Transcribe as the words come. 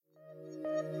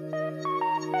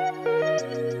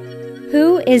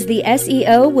Who is the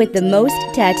SEO with the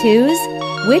most tattoos?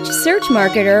 Which search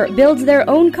marketer builds their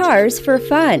own cars for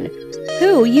fun?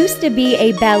 Who used to be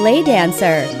a ballet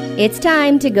dancer? It's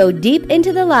time to go deep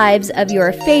into the lives of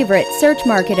your favorite search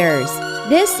marketers.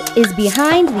 This is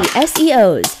Behind the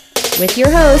SEOs with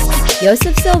your hosts,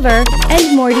 Joseph Silver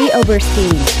and Morty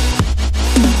Oberstein.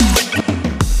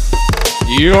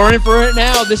 You're in for it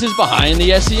now. This is Behind the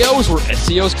SEOs, where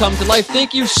SEOs come to life.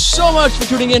 Thank you so much for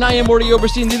tuning in. I am Morty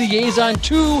Oberstein, the liaison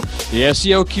to the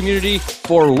SEO community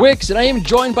for Wix, and I am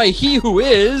joined by he who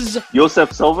is...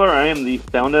 Joseph Silver. I am the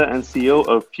founder and CEO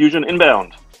of Fusion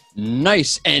Inbound.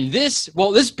 Nice. And this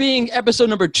being episode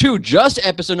number 2, just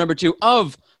episode number 2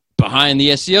 of Behind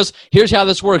the SEOs, here's how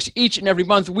this works. Each and every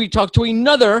month, we talk to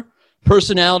another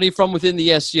personality from within the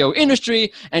SEO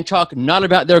industry and talk not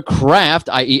about their craft,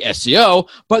 i.e. SEO,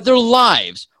 but their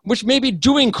lives, which may be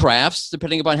doing crafts,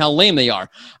 depending upon how lame they are.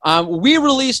 We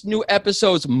release new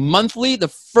episodes monthly, the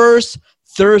first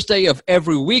Thursday of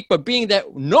every week, but being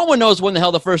that no one knows when the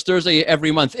hell the first Thursday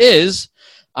every month is,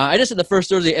 I just said the first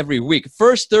Thursday every week,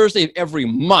 first Thursday of every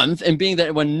month, and being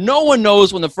that when no one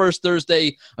knows when the first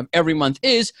Thursday of every month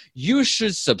is, you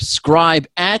should subscribe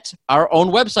at our own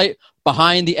website,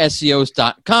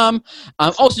 BehindTheSEOs.com.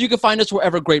 Also, you can find us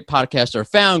wherever great podcasts are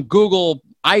found, Google,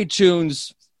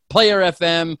 iTunes, Player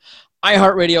FM,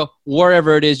 iHeartRadio,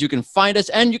 wherever it is, you can find us,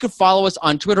 and you can follow us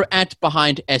on Twitter at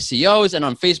Behind SEOs, and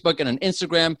on Facebook and on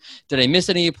Instagram. Did I miss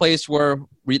any place where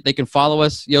they can follow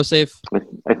us, Yosef?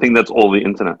 I think that's all the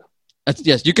internet.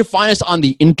 Yes, you can find us on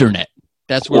the internet.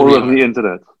 That's where all of the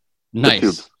internet. Nice.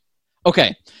 YouTube.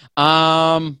 Okay.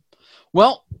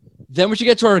 Well, then we should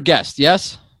get to our guest,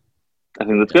 yes? I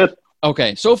think that's good.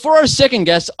 Okay, so for our second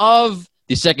guest of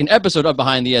the second episode of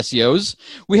Behind the SEOs,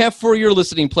 we have, for your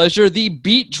listening pleasure, the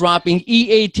beat-dropping,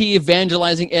 EAT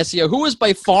evangelizing SEO, who is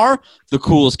by far the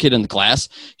coolest kid in the class.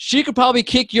 She could probably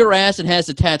kick your ass and has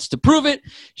the tats to prove it.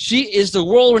 She is the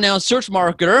world-renowned search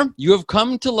marketer you have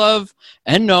come to love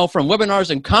and know from webinars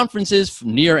and conferences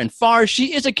from near and far.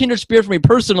 She is a kindred spirit for me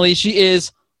personally. She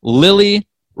is Lily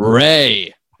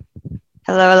Ray.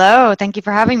 Hello. Thank you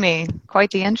for having me.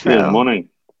 Quite the intro. Good morning.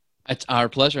 It's our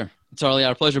pleasure. It's really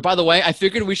our pleasure. By the way, I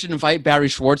figured we should invite Barry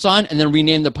Schwartz on and then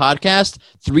rename the podcast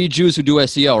 3 Jews Who Do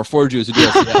SEO or 4 Jews Who Do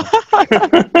SEO.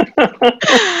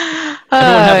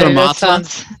 Everyone having a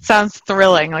matzah? Sounds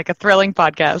thrilling, like a thrilling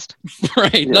podcast.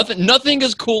 Right. Yeah. Nothing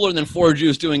is cooler than 4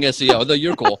 Jews doing SEO, although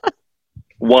you're cool.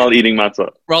 While eating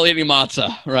matzah. While eating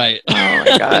matzah, right. Oh,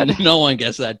 my God. No one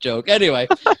gets that joke. Anyway.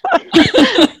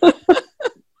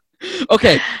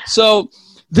 Okay, so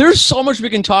there's so much we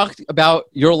can talk about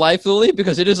your life, Lily,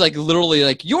 because it is like literally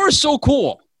like, you're so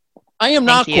cool. I am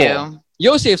not cool.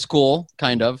 Yosef's cool,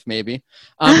 kind of, maybe.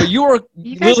 But you are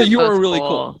really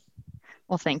cool.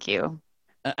 Well, thank you.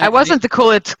 I wasn't the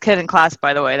coolest kid in class,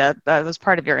 by the way. That was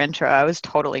part of your intro. I was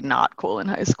totally not cool in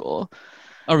high school.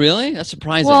 Oh, really? That's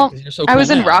surprising. Well, you're so cool I was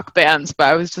now. in rock bands, but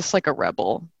I was just like a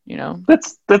rebel, you know?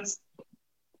 That's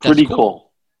pretty cool.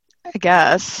 I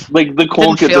guess. Like the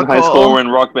cool Didn't kids feel in high cool. school were in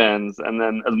rock bands, and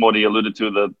then, as Morty alluded to,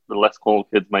 the less cool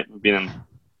kids might have been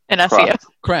in SEO.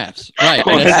 Crafts. Right.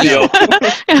 Cool SEO.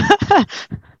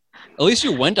 At least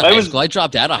you went to high school. I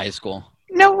dropped out of high school.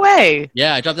 No way.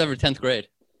 Yeah, I dropped out of 10th grade.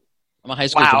 I'm a high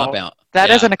school Wow. dropout.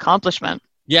 That is an accomplishment.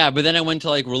 Yeah, but then I went to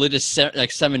like religious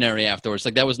seminary afterwards.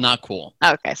 Like that was not cool.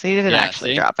 Okay, so you didn't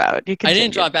actually drop out. I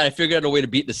didn't drop out. I figured out a way to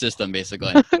beat the system,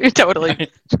 basically. You're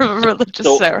totally religious.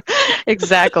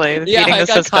 Exactly. Yeah, I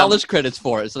got college credits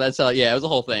for it. So that's it was a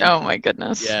whole thing. Oh my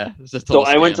goodness. Yeah. It was So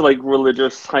I went to like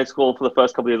religious high school for the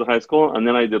first couple of years of high school, and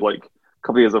then I did like a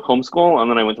couple of years of homeschool,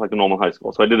 and then I went to like a normal high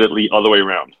school. So I did it the other way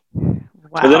around. Wow.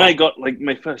 But then I got like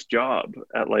my first job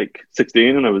at like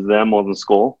 16, and I was there more than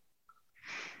school.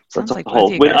 Sounds That's like a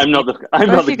whole. I'm not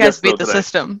the you guys beat the today.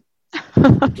 system.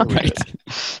 Right.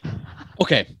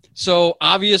 Okay. So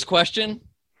obvious question.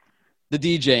 The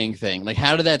DJing thing. Like,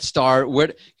 how did that start?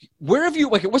 Where have you,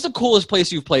 like, what's the coolest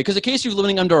place you've played? Because in case you're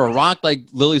living under a rock, like,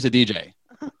 Lily's a DJ.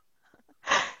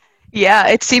 Yeah,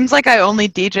 it seems like I only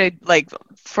DJ, like,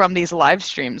 from these live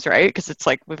streams, right? Because it's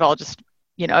like we've all just,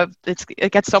 you know,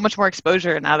 it gets so much more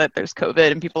exposure now that there's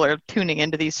COVID and people are tuning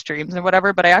into these streams and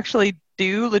whatever. But I actually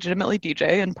do legitimately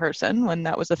DJ in person when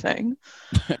that was a thing.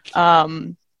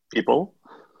 People.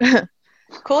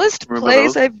 Coolest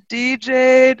place I've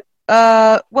DJ'd.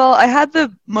 Well, I had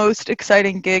the most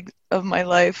exciting gig of my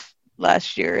life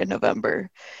last year in November.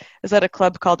 I was at a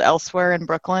club called Elsewhere in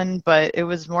Brooklyn, but it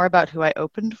was more about who I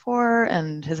opened for,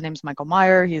 and his name's Michael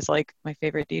Meyer. He's like my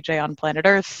favorite DJ on planet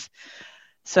Earth.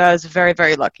 So I was very,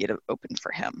 very lucky to open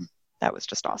for him. That was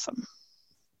just awesome.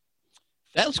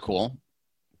 That was cool.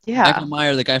 Yeah. Michael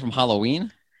Meyer, the guy from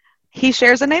Halloween? He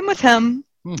shares a name with him,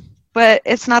 but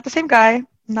it's not the same guy.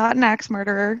 Not an axe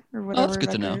murderer or whatever. Oh, that's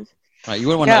good to know. Is. Right, you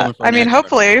wouldn't want to know him for I mean,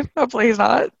 hopefully he's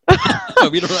not.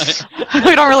 No, you're right.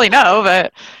 We don't really know,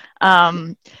 but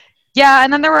yeah.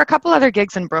 And then there were a couple other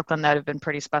gigs in Brooklyn that have been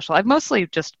pretty special. I've mostly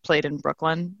just played in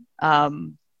Brooklyn,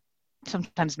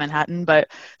 sometimes Manhattan,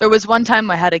 but there was one time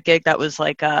I had a gig that was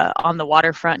like on the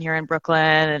waterfront here in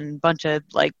Brooklyn, and a bunch of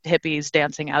like hippies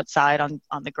dancing outside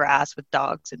on the grass with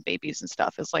dogs and babies and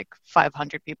stuff. It was like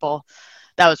 500 people.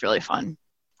 That was really fun.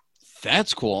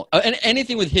 That's cool. And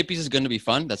anything with hippies is going to be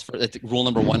fun. That's rule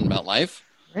number one about life.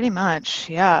 Pretty much,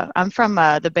 yeah. I'm from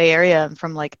the Bay Area. I'm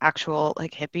from like actual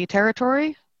like hippie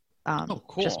territory,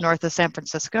 cool. Just north of San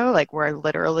Francisco, like where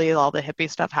literally all the hippie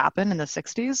stuff happened in the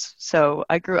 60s. So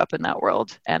I grew up in that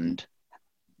world and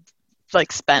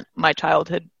like spent my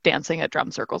childhood dancing at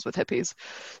drum circles with hippies.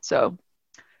 So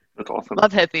that's awesome.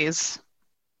 Love hippies.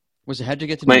 How'd you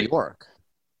get to New York?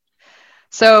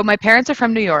 So my parents are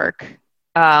from New York.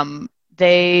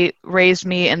 They raised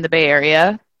me in the Bay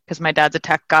Area because my dad's a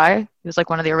tech guy. He was like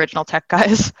one of the original tech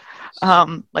guys,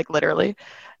 like literally.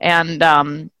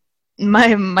 And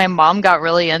my mom got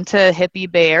really into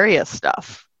hippie Bay Area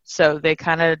stuff. So they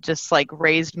kind of just like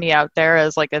raised me out there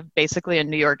as like basically a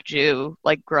New York Jew,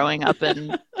 like growing up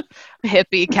in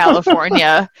hippie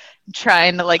California,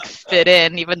 trying to like fit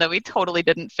in, even though we totally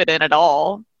didn't fit in at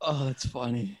all. Oh, that's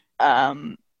funny.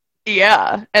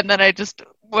 Yeah. And then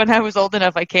when I was old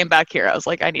enough, I came back here. I was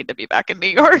like, I need to be back in New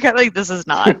York. I'm like, this is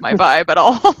not my vibe at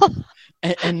all.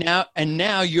 and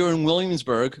now you're in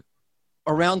Williamsburg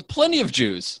around plenty of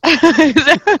Jews.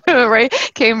 Right.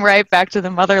 Came right back to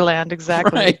the motherland.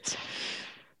 Exactly. Right.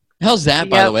 How's that,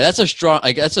 by the way? That's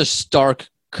a stark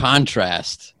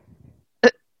contrast.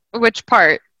 Which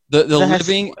part? The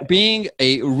living, being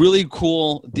a really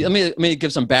cool. Let me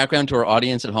give some background to our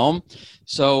audience at home.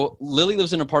 So Lily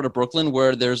lives in a part of Brooklyn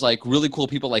where there's like really cool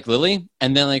people like Lily,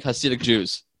 and then like Hasidic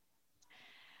Jews.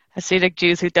 Hasidic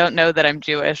Jews who don't know that I'm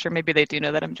Jewish, or maybe they do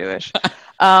know that I'm Jewish.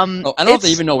 I don't know if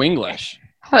they even know English.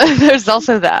 There's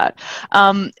also that.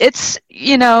 It's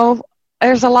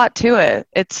there's a lot to it.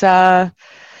 It's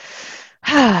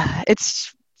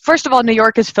first of all, New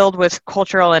York is filled with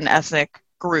cultural and ethnic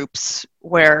groups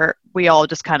where we all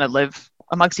just kind of live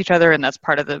amongst each other, and that's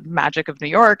part of the magic of New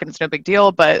York, and it's no big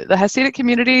deal. But the Hasidic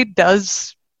community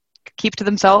does keep to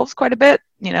themselves quite a bit.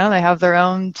 They have their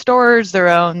own stores, their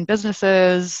own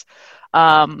businesses,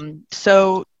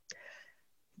 so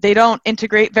they don't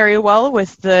integrate very well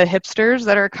with the hipsters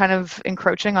that are kind of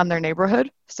encroaching on their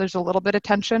neighborhood. So there's a little bit of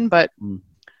tension, but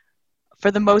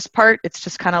for the most part, it's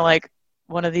just kind of like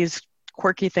one of these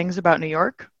quirky things about New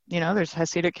York. There's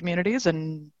Hasidic communities,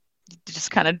 and you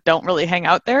just kind of don't really hang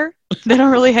out there. They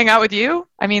don't really hang out with you.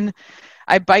 I mean,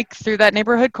 I bike through that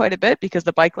neighborhood quite a bit because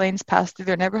the bike lanes pass through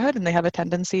their neighborhood, and they have a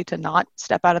tendency to not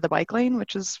step out of the bike lane,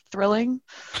 which is thrilling.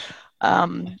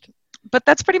 But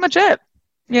that's pretty much it,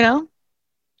 So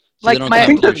I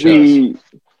think that the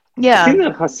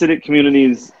Hasidic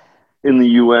communities in the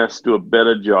U.S. do a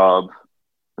better job.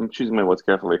 I'm choosing my words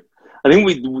carefully. I think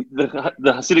the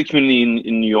Hasidic community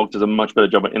in New York does a much better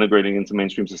job of integrating into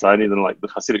mainstream society than like the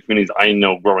Hasidic communities I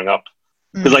know growing up.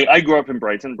 Because like I grew up in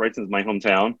Brighton. Brighton's my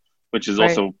hometown, which is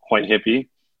also quite hippie.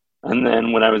 And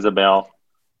then when I was about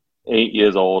 8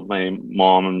 years old, my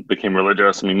mom became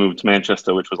religious, and we moved to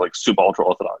Manchester, which was like super ultra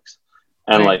orthodox.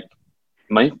 And like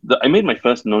I made my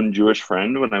first non-Jewish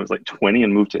friend when I was like 20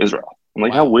 and moved to Israel. I'm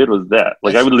like, how weird was that?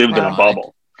 Like I lived in a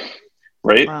bubble,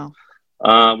 right? Wow.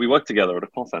 We worked together at a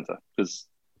call center because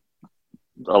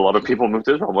a lot of people moved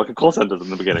to Israel, work at call centers in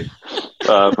the beginning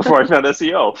before I found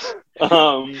SEO.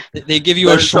 They give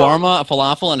you a shawarma, a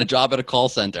falafel, and a job at a call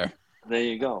center. There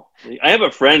you go. I have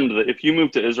a friend that if you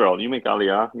move to Israel, you make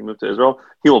Aliyah, you move to Israel,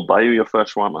 he will buy you your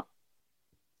first shawarma.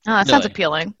 Oh, that sounds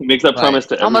appealing. He makes that promise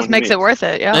to everyone. Almost makes it worth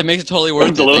it, yeah. It makes it totally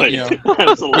worth it. Like,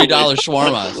 $3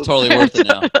 shawarma. It's totally worth it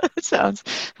now. Sounds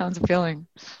appealing.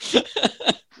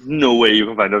 No way you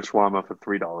can find a shawarma for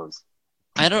 $3.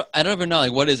 I don't even know.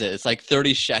 Like, what is it? It's like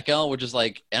 30 shekel, which is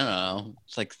like, I don't know.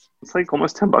 It's like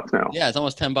almost $10 now. Yeah, it's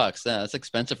almost $10. Yeah, that's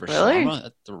expensive for really? shawarma.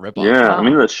 That's a ripoff. Yeah, wow. I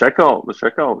mean the shekel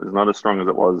is not as strong as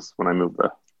it was when I moved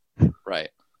there. Right.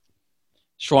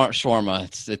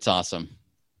 Shawarma, it's awesome.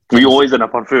 We always end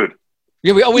up on food.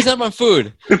 Yeah, we always end up on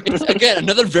food. It's again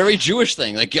another very Jewish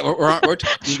thing. Like we're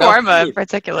talking shawarma in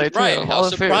particular, too. Right? How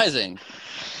surprising!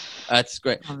 That's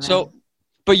great. Oh,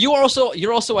 but you're also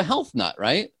a health nut,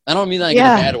 right? I don't mean that in a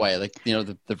bad way, like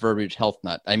the verbiage health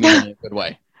nut. I mean in a good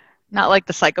way. Not like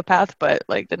the psychopath, but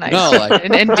like the nice, no, like,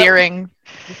 and endearing.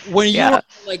 When you were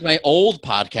like my old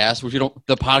podcast, which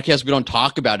the podcast we don't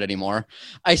talk about anymore,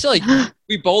 I said like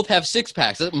we both have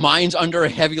 6-packs. Mine's under a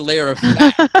heavy layer of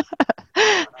fat.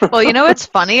 Well, you know what's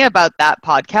funny about that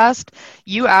podcast?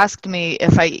 You asked me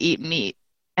if I eat meat,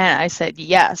 and I said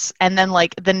yes. And then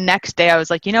like the next day, I was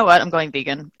like, you know what? I'm going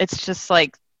vegan. It's just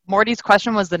like Morty's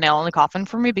question was the nail in the coffin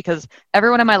for me because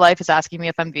everyone in my life is asking me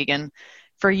if I'm vegan.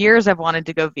 For years, I've wanted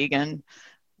to go vegan.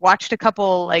 Watched a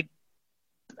couple, like,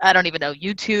 I don't even know,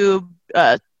 YouTube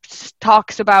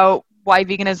talks about why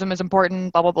veganism is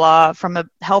important, blah, blah, blah. From a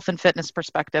health and fitness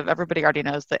perspective, everybody already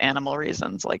knows the animal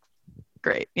reasons. Like,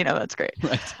 great. That's great.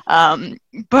 Right.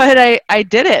 But I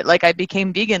did it. Like, I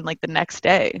became vegan, like, the next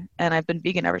day. And I've been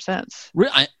vegan ever since.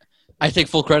 I take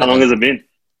full credit. How long has it been?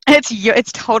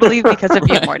 It's totally because of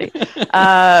you, Morty.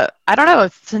 I don't know,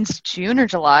 since June or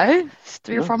July,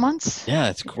 3 or 4 months. Yeah,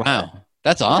 it's wow.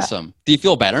 That's awesome. Yeah. Do you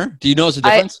feel better? Do you notice a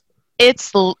difference?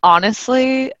 It's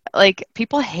honestly like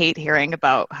people hate hearing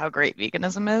about how great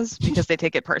veganism is because they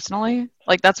take it personally.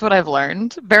 Like that's what I've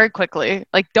learned very quickly.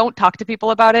 Like don't talk to people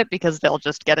about it because they'll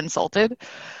just get insulted.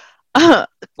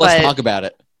 Let's talk about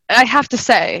it. I have to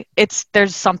say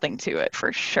there's something to it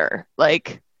for sure.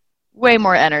 Like way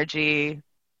more energy,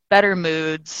 better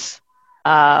moods,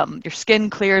 your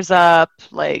skin clears up,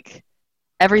 like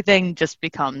everything just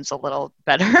becomes a little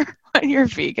better when you're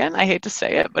vegan. I hate to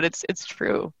say it, but it's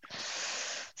true.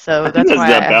 So I think there's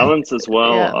that balance as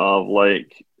well of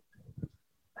like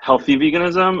healthy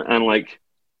veganism and like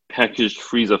packaged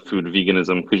freezer food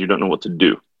veganism because you don't know what to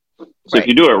do. So if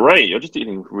you do it right, you're just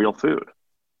eating real food.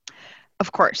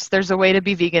 Of course, there's a way to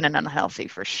be vegan and unhealthy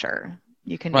for sure.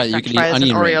 You can eat French eat fries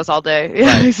and Oreos rings all day.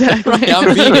 Yeah, exactly. Right,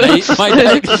 I'm vegan. I eat my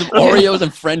diet is Oreos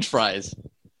and French fries.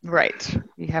 Right.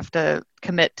 You have to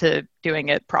commit to doing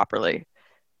it properly.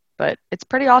 But it's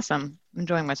pretty awesome. I'm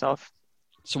enjoying myself.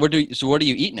 So what do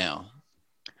you eat now?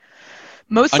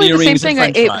 Mostly the same thing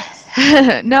I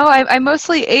ate. No, I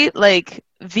mostly ate like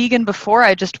vegan before.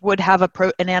 I just would have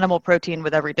an animal protein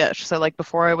with every dish. So like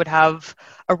before I would have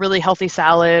a really healthy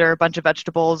salad or a bunch of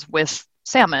vegetables with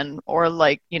salmon or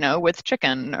like, with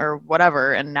chicken or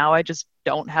whatever. And now I just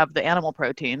don't have the animal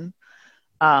protein.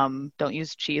 Don't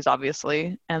use cheese,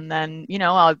 obviously. And then,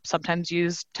 I'll sometimes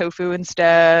use tofu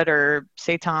instead or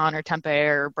seitan or tempeh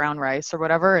or brown rice or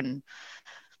whatever. And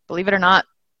believe it or not,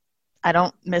 I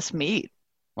don't miss meat.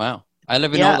 Wow. I don't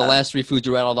even know what the last 3 foods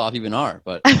you rattled off even are,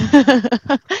 but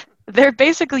they're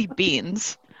basically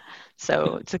beans.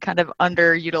 So it's a kind of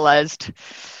underutilized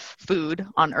food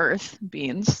on Earth,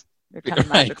 beans. They're kind of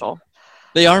magical.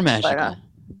 They are magical. But,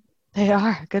 they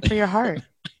are. Good for your heart.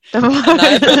 You're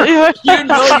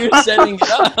setting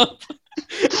it up.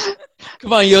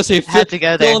 Come on, Yosef. Had to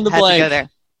go there. Fill in the blank.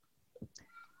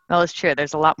 Well, it's true.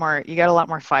 There's a lot more. You got a lot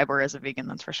more fiber as a vegan,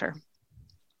 that's for sure.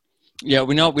 Yeah,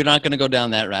 we know we're not going to go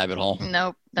down that rabbit hole.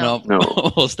 Nope.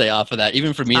 We'll stay off of that.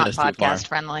 Even for me, that's too far. Podcast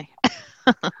friendly.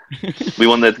 We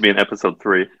want that to be in episode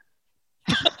 3.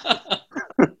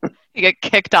 You get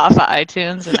kicked off of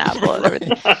iTunes and Apple and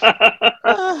everything.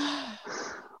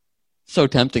 So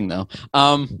tempting, though.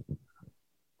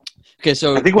 Okay,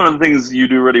 so I think one of the things you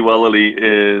do really well, Lily,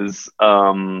 is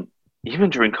even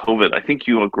during COVID, I think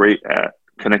you are great at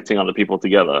connecting other people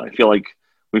together. I feel like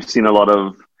we've seen a lot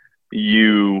of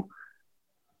you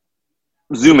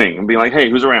Zooming and being like, hey,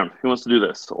 who's around? Who wants to do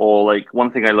this? Or like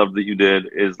one thing I love that you did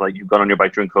is like you got on your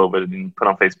bike during COVID and put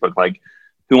on Facebook, like,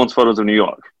 who wants photos of New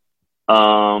York?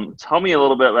 Tell me a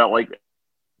little bit about like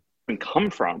where it come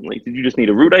from. Like, did you just need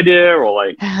a route idea or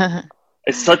like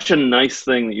it's such a nice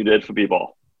thing that you did for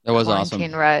people. That was awesome.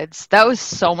 Quarantine rides. That was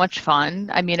so much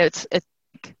fun. I mean, it's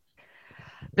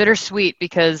bittersweet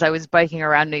because I was biking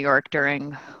around New York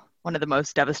during one of the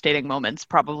most devastating moments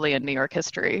probably in New York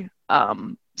history.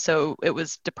 So it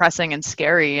was depressing and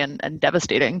scary and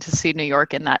devastating to see New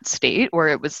York in that state where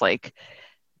it was like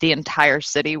the entire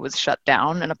city was shut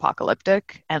down and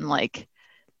apocalyptic. And like,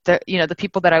 the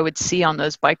people that I would see on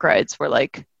those bike rides were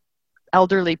like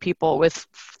elderly people with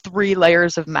 3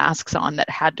 layers of masks on that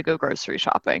had to go grocery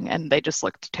shopping and they just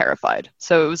looked terrified.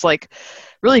 So it was like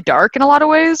really dark in a lot of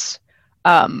ways.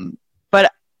 And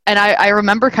I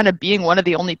remember kind of being one of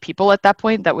the only people at that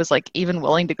point that was like even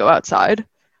willing to go outside.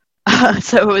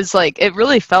 So it was like, it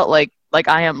really felt like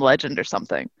I Am Legend or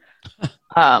something,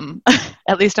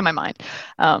 at least in my mind.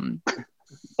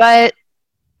 But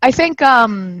I think,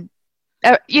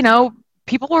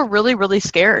 people were really, really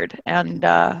scared and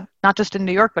not just in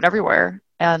New York, but everywhere.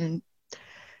 And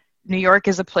New York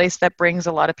is a place that brings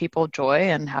a lot of people joy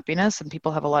and happiness, and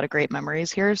people have a lot of great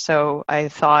memories here. So I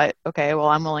thought, okay, well,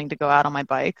 I'm willing to go out on my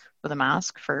bike with a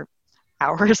mask for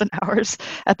hours and hours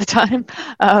at the time.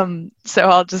 So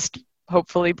I'll just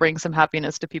hopefully bring some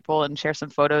happiness to people and share some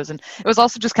photos. And it was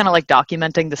also just kind of like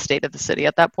documenting the state of the city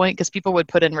at that point, because people would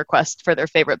put in requests for their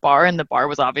favorite bar, and the bar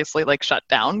was obviously like shut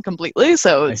down completely.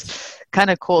 So it's kind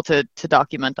of cool to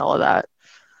document all of that.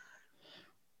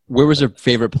 Where was your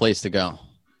favorite place to go?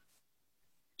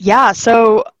 Yeah.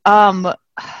 So,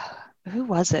 who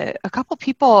was it? A couple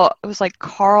people, it was like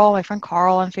Carl, my friend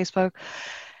Carl on Facebook.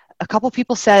 A couple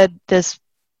people said this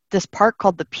park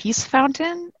called the Peace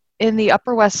Fountain in the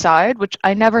Upper West Side, which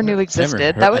I never knew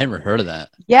existed. I never heard of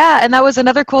that. Yeah, and that was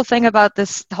another cool thing about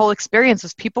this whole experience,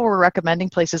 was people were recommending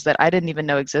places that I didn't even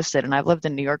know existed, and I've lived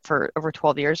in New York for over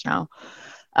 12 years now.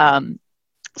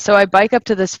 So I bike up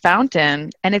to this fountain,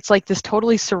 and it's like this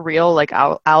totally surreal, like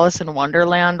Alice in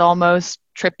Wonderland almost,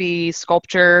 trippy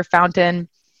sculpture fountain,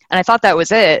 and I thought that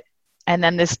was it. And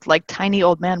then this like tiny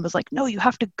old man was like, no, you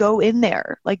have to go in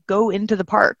there, like go into the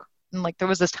park. And like there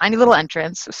was this tiny little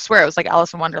entrance. I swear it was like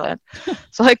Alice in Wonderland.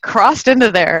 So I crossed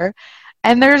into there,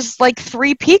 and there's like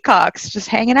 3 peacocks just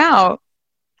hanging out.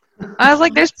 I was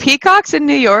like, there's peacocks in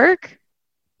New York?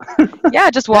 Yeah,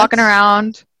 just walking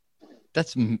around.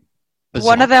 That's bizarre.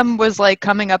 One of them was like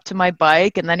coming up to my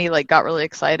bike, and then he like got really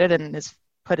excited and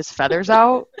put his feathers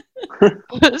out.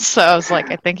 So I was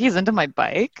like, I think he's into my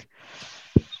bike.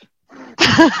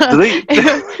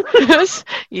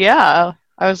 Yeah.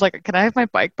 I was like, can I have my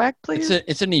bike back, please?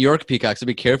 It's a New York peacock, so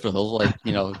be careful. He'll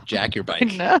like, jack your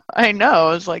bike. I know.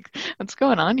 I was like, what's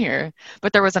going on here?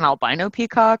 But there was an albino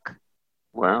peacock.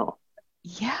 Wow.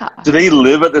 Yeah. Do they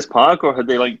live at this park, or had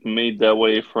they like made their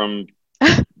way from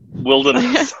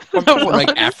wilderness?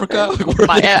 Like Africa?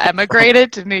 I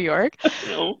emigrated to New York.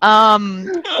 So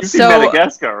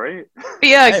Madagascar, right?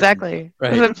 Yeah, exactly.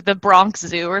 Right. The Bronx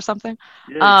Zoo or something.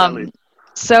 Yeah, exactly.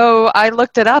 So I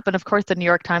looked it up, and of course the New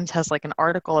York Times has like an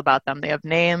article about them. They have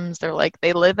names. They're like,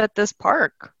 they live at this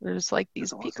park. There's like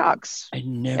these peacocks. I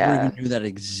never even knew that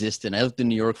existed. I lived in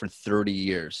New York for 30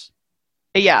 years.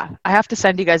 Yeah, I have to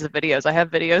send you guys the videos. I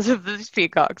have videos of these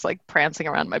peacocks like prancing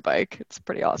around my bike. It's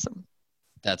pretty awesome.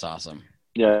 That's awesome.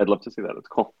 Yeah, I'd love to see that. It's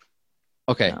cool.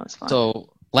 Okay,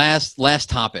 so last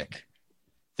topic.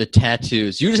 The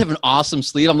tattoos. You just have an awesome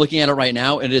sleeve. I'm looking at it right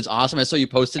now, and it is awesome. I saw you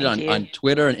posted it on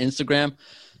Twitter and Instagram.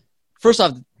 First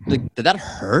off, did that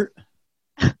hurt?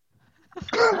 It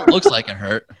looks like it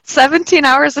hurt. 17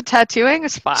 hours of tattooing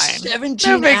is fine.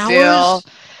 17 no big hours? Deal.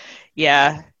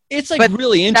 Yeah. It's like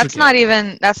really intricate.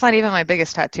 That's not even my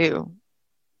biggest tattoo.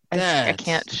 I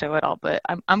can't show it all, but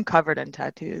I'm covered in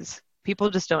tattoos. People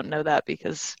just don't know that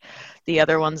because the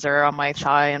other ones are on my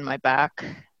thigh and my back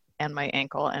and my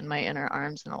ankle and my inner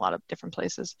arms in a lot of different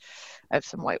places. I have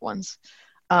some white ones.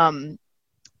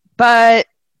 But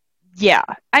yeah,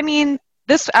 I mean,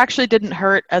 this actually didn't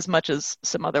hurt as much as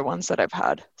some other ones that I've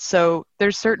had. So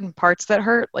there's certain parts that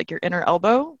hurt, like your inner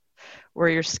elbow, where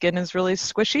your skin is really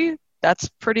squishy. That's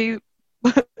pretty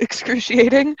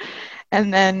excruciating.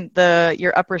 And then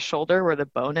your upper shoulder where the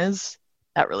bone is,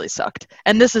 that really sucked.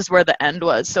 And this is where the end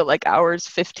was. So like hours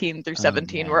 15 through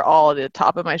 17 were all at the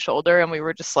top of my shoulder, and we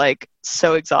were just like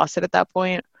so exhausted at that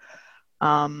point.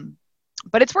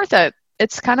 But it's worth it.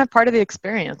 It's kind of part of the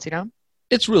experience, you know?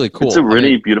 It's really cool. It's a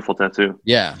really beautiful tattoo.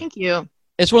 Yeah. Thank you.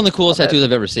 It's one of the coolest tattoos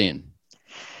I've ever seen.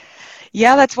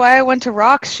 Yeah, that's why I went to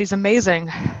Rox. She's amazing.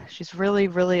 She's really,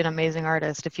 really an amazing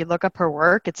artist. If you look up her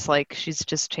work, it's like she's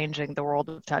just changing the world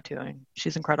of tattooing.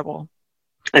 She's incredible.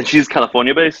 And she's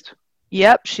California-based?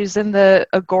 Yep, she's in the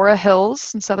Agora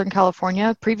Hills in Southern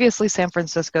California, previously San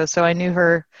Francisco. So I knew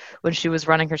her when she was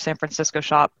running her San Francisco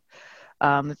shop.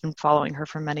 I've been following her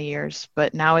for many years,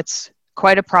 but now it's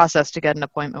quite a process to get an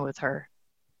appointment with her.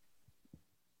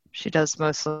 She does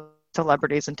mostly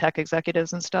celebrities and tech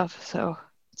executives and stuff. So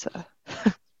it's I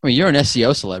mean, you're an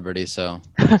SEO celebrity, so.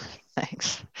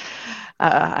 Thanks.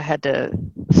 I had to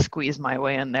squeeze my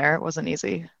way in there. It wasn't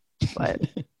easy, but.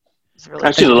 Really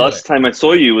actually, the last time I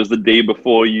saw you was the day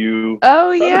before you. Oh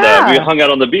yeah, we hung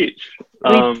out on the beach.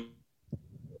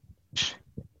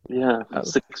 Yeah,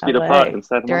 6 feet apart in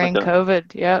Santa during Monica.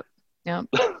 COVID. Yep. That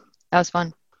was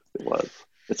fun. It was.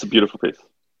 It's a beautiful place.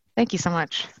 Thank you so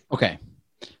much. Okay,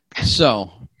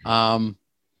 so I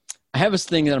have this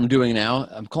thing that I'm doing now.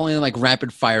 I'm calling them like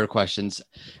rapid fire questions.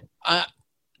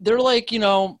 They're like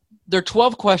they're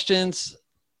 12 questions.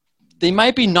 They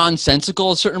might be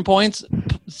nonsensical at certain points,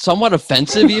 somewhat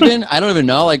offensive even. I don't even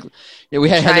know. Like, we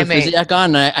had Heather Physiak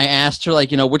on, and I asked her, like,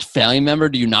 which family member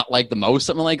do you not like the most?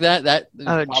 Something like that. That is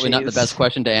probably not the best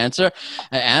question to answer.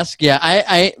 I ask. Yeah,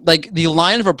 I like the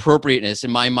line of appropriateness in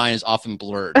my mind is often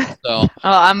blurred. So,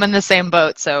 I'm in the same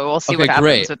boat, so we'll see what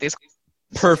happens with these.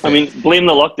 Perfect. I mean, blame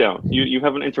the lockdown. You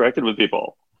haven't interacted with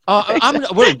people. I am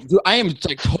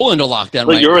like totally into lockdown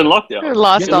right you're now. in lockdown. You're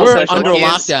lost all We're social under cues.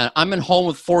 lockdown. I'm in home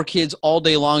with 4 kids all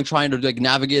day long trying to like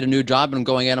navigate a new job, and I'm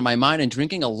going out of my mind and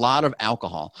drinking a lot of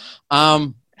alcohol.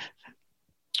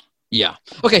 Yeah.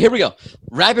 Okay, here we go.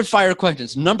 Rapid fire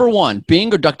questions. Number 1,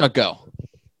 Bing or DuckDuckGo?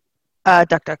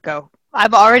 DuckDuckGo. I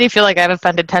already feel like I've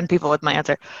offended 10 people with my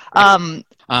answer.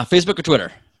 Facebook or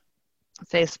Twitter?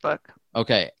 Facebook.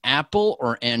 Okay. Apple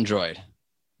or Android?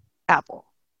 Apple.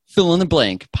 Fill in the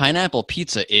blank. Pineapple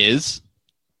pizza is?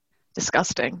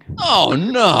 Disgusting. Oh,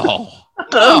 no.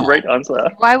 No. Right answer.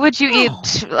 Why would you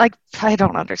eat, like, I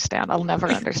don't understand. I'll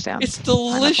never understand. It's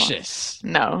delicious.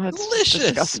 Pineapple. No, it's Delicious.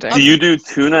 disgusting. Do you do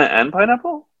tuna and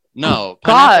pineapple? No.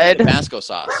 God. Tabasco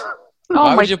sauce.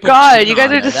 Oh my God, you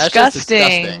guys are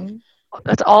disgusting.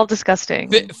 That's all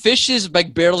disgusting. Fish is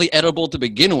like barely edible to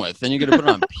begin with. Then you're going to put it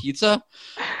on pizza?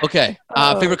 Okay.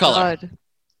 Favorite color? God.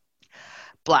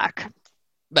 Black.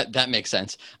 But that makes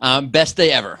sense. Best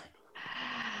day ever?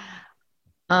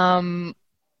 I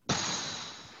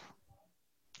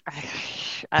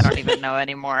don't even know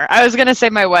anymore. I was going to say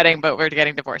my wedding, but we're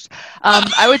getting divorced.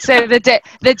 I would say the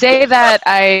day that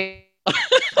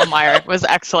Elmira was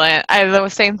excellent. The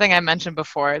same thing I mentioned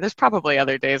before. There's probably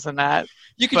other days than that.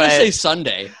 You could just say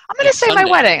Sunday. I'm going to say Sunday. My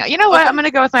wedding. You know what? I'm going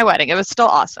to go with my wedding. It was still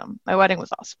awesome. My wedding was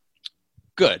awesome.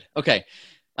 Good. Okay.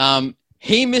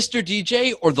 Hey, Mr.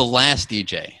 DJ or The Last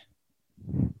DJ?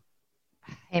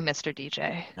 Hey, Mr.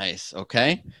 DJ. Nice.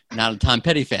 Okay. Not a Tom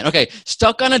Petty fan. Okay.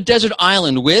 Stuck on a desert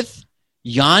island with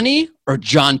Yanni or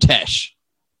John Tesh?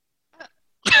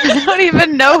 I don't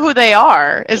even know who they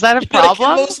are. Is that a problem?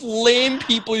 Like the most lame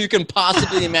people you can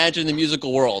possibly imagine in the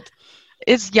musical world.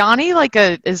 Is Yanni like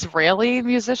a Israeli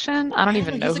musician? I don't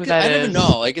even know who that is. I don't even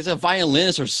know. Like it's a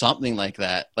violinist or something like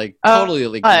that. Like totally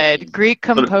like Greek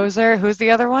composer. Who's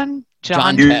the other one?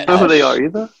 John Do you Tesh. know who they are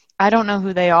either? I don't know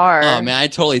who they are. Oh man, I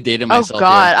totally dated myself. Oh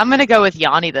God, here. I'm gonna go with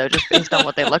Yanni though, just based on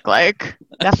what they look like.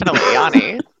 Definitely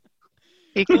Yanni.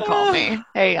 He can call me.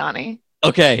 Hey Yanni.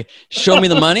 Okay, show me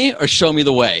the money or show me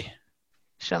the way?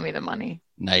 Show me the money.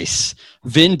 Nice.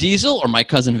 Vin Diesel or my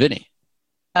cousin Vinny?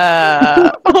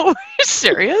 Oh, are you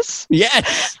serious?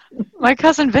 Yes. My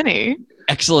cousin Vinny.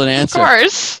 Excellent answer. Of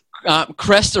course.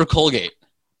 Crest or Colgate?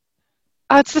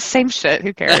 Oh, it's the same shit.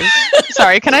 Who cares?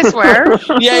 Sorry, can I swear?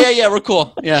 Yeah. We're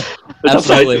cool. Yeah,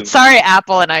 absolutely. Sorry,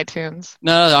 Apple and iTunes.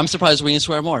 No, I'm surprised we can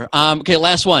swear more. Okay,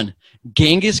 last one.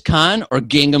 Genghis Khan or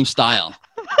Gangnam Style?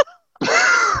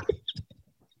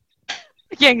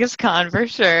 Genghis Khan for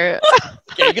sure.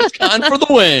 Genghis Khan for the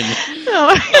win.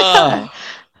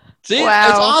 See, wow.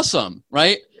 It's awesome,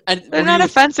 right? And they're not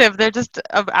offensive. They're just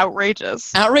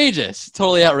outrageous. Outrageous.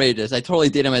 Totally outrageous. I totally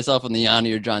dated myself on the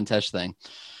Yanni or John Tesh thing.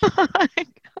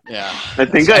 Yeah. I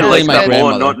think I like that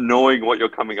more not knowing what you're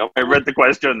coming up. I read the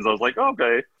questions. I was like,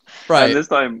 okay. Right. And this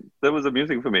time, that was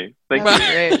amusing for me. Thank you.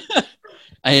 Great.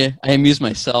 I amused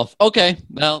myself. Okay.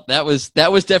 Well, that was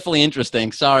definitely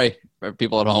interesting. Sorry for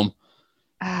people at home.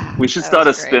 We should start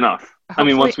a spin-off. I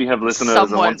mean, once we have listeners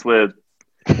and once we're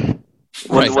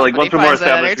more established,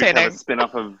 we can have a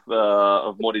spin-off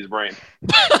of Morty's Brain.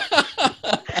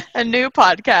 A new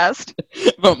podcast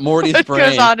about Morty's brain. What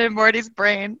goes on in Morty's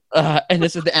brain. And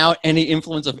it's without any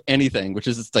influence of anything, which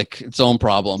is it's like its own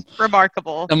problem.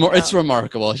 Remarkable. It's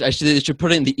remarkable. I should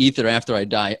put it in the ether after I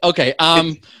die. Okay.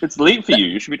 It's late for you.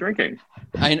 You should be drinking.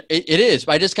 It is,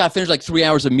 but I just got finished like 3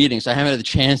 hours of meetings, so I haven't had the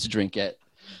chance to drink yet.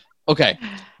 Okay.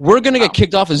 We're going to get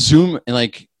kicked off of Zoom in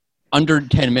like under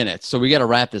 10 minutes, so we got to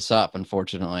wrap this up,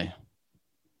 unfortunately.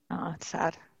 Oh, it's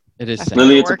sad. It is sad.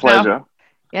 Lily, it's a pleasure. Now.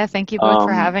 Yeah, thank you both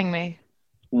for having me.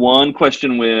 One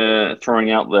question we're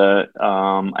throwing out there,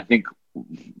 I think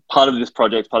part of this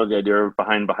project, part of the idea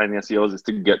behind the SEOs is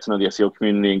to get to know the SEO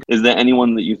community. Is there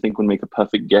anyone that you think would make a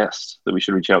perfect guest that we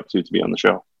should reach out to be on the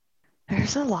show?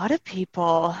 There's a lot of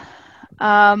people.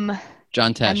 John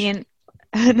Tesh. I mean,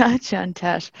 not John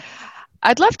Tesh.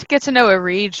 I'd love to get to know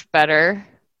Arij better.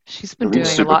 She's been doing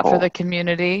a lot for the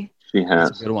community. She has.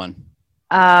 That's a good one.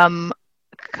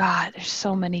 God, there's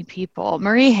so many people.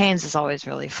 Marie Haynes is always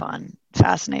really fun,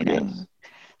 fascinating. Yes.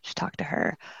 Just talk to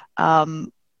her. I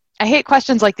hate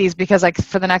questions like these because like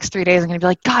for the next 3 days I'm going to be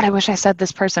like, God, I wish I said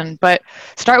this person. But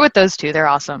start with those two. They're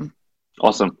awesome.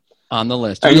 Awesome. On the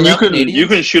list. And you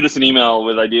can shoot us an email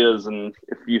with ideas, and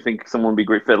if you think someone would be a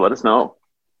great fit, let us know.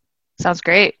 Sounds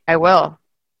great. I will.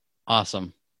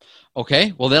 Awesome.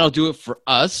 Okay, well, that'll do it for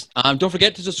us. Don't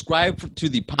forget to subscribe to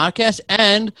the podcast,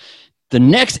 and the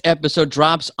next episode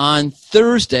drops on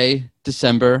Thursday,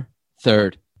 December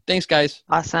 3rd. Thanks, guys.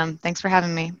 Awesome. Thanks for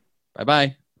having me.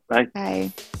 Bye-bye. Bye.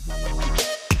 Bye.